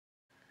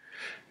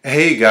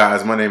Hey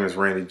guys, my name is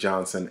Randy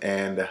Johnson,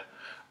 and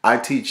I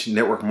teach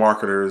network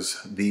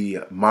marketers the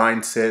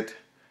mindset,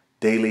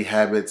 daily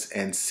habits,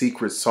 and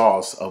secret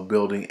sauce of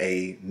building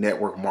a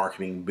network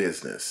marketing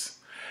business.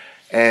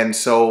 And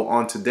so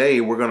on today,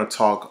 we're going to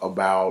talk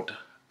about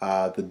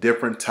the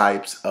different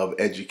types of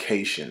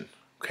education.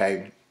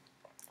 Okay.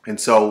 And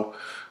so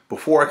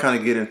before I kind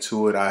of get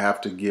into it, I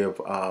have to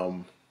give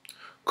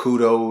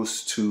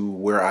kudos to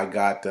where I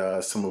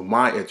got some of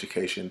my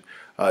education.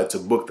 It's a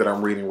book that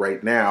I'm reading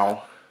right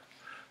now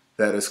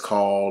that is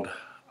called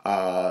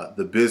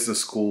The Business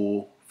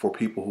School for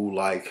People Who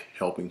Like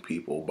Helping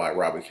People by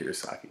Robert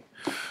Kiyosaki.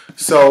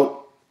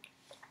 So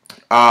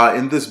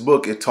in this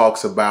book, it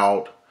talks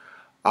about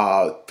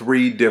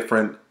three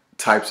different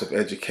types of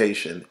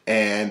education,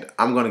 and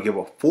I'm going to give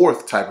a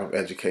fourth type of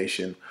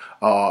education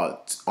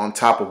on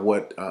top of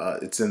what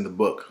it's in the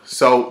book.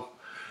 So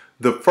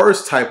the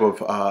first type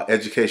of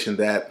education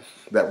that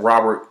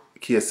Robert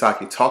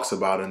Kiyosaki talks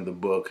about in the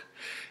book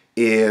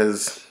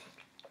is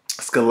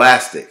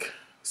scholastic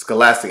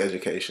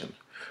education.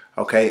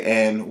 Okay,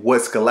 and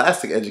what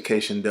scholastic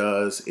education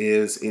does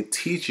is it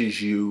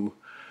teaches you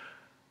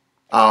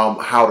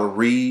how to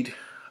read,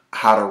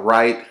 how to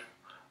write,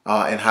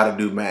 and how to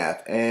do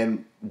math.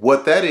 And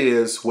what that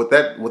is, what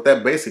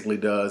that basically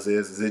does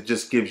is it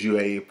just gives you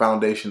a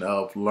foundation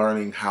of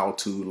learning how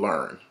to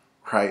learn,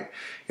 right?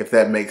 If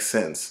that makes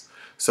sense.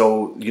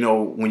 So, you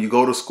know, when you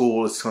go to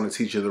school, it's going to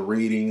teach you the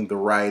reading, the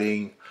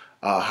writing,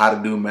 how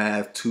to do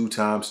math. 2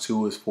 times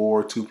 2 is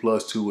 4, 2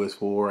 plus 2 is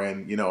 4,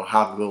 and you know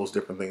how those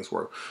different things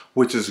work,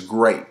 which is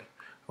great.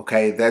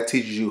 Okay, that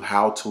teaches you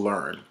how to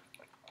learn.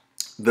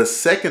 The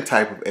second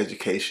type of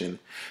education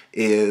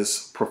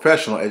is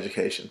professional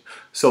education.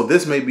 So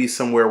this may be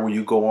somewhere where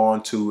you go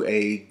on to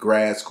a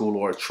grad school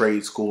or a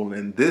trade school,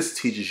 and this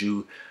teaches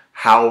you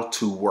how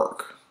to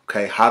work.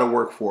 Okay, how to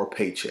work for a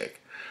paycheck.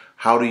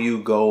 How do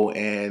you go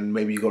and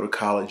maybe you go to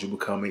college, you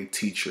become a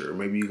teacher.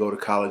 Maybe you go to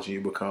college and you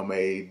become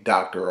a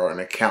doctor or an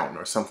accountant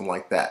or something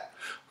like that.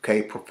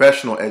 Okay,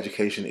 professional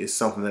education is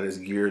something that is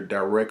geared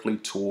directly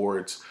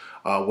towards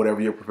whatever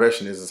your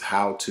profession is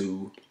how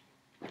to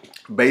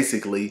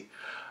basically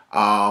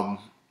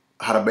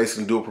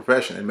do a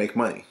profession and make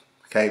money.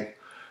 Okay,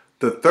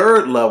 the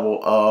third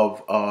level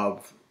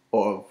of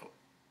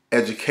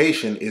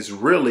education is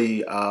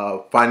really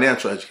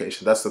financial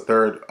education. That's the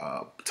third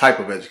type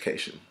of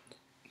education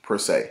per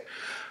se.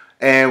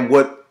 And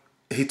what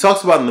he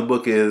talks about in the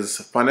book is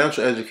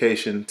financial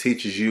education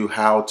teaches you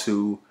how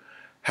to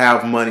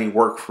have money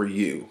work for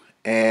you.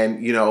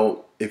 And, you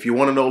know, if you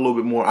want to know a little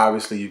bit more,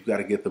 obviously you've got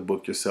to get the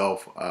book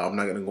yourself. I'm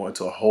not going to go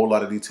into a whole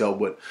lot of detail,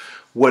 but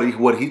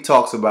what he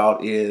talks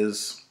about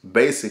is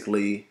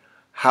basically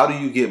how do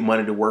you get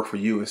money to work for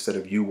you instead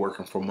of you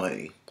working for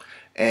money.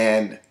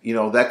 And, you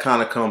know, that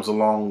kind of comes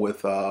along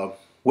with the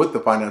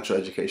financial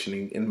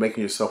education and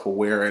making yourself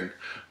aware and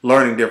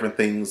learning different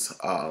things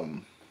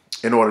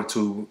in order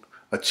to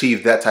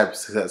achieve that type of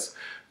success.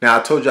 Now,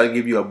 I told you I'd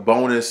give you a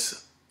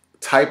bonus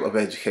type of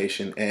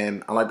education,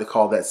 and I like to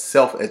call that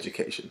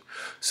self-education.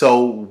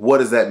 So what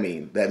does that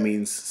mean? That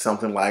means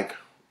something like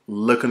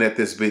looking at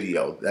this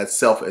video, that's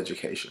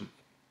self-education.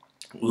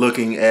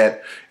 Looking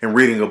at and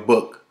reading a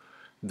book,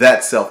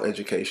 that's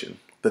self-education.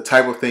 The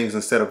type of things,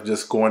 instead of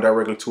just going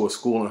directly to a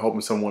school and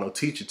hoping someone will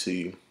teach it to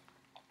you,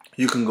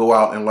 you can go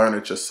out and learn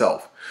it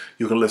yourself.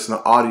 You can listen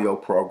to audio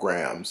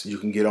programs. You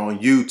can get on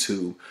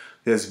YouTube.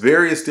 There's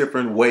various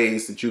different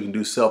ways that you can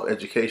do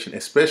self-education,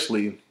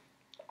 especially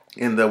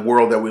in the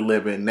world that we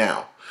live in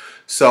now.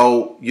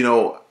 So, you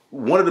know,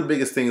 one of the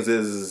biggest things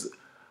is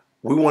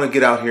we want to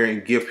get out here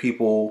and give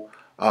people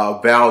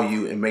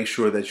value and make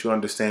sure that you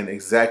understand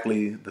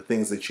exactly the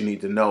things that you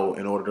need to know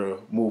in order to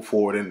move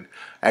forward and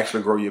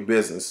actually grow your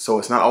business. So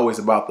it's not always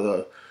about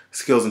the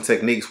skills and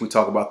techniques. We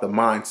talk about the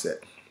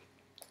mindset.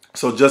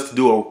 So just to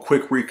do a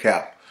quick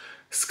recap,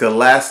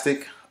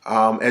 scholastic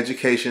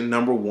education,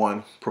 number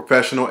 1,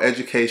 professional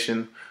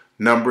education,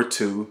 number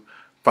 2,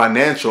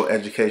 financial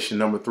education,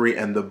 number 3,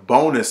 and the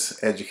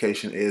bonus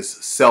education is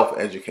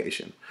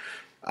self-education.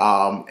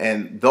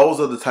 And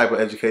those are the type of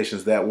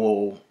educations that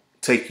will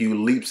take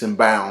you leaps and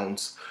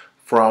bounds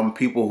from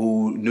people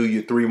who knew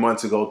you 3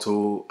 months ago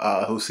to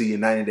who see you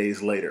 90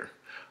 days later.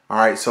 All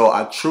right, so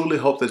I truly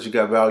hope that you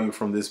got value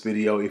from this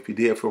video. If you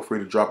did, feel free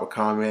to drop a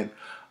comment,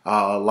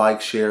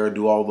 like, share,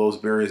 do all those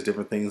various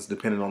different things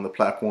depending on the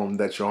platform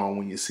that you're on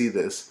when you see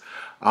this.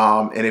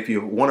 And if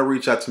you want to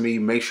reach out to me,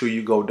 make sure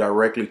you go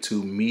directly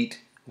to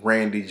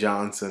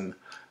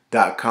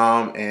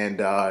meetrandyjohnson.com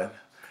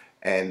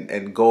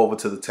and go over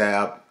to the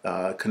tab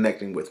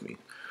connecting with me.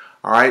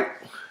 All right,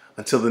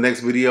 until the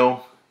next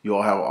video, you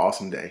all have an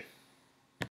awesome day.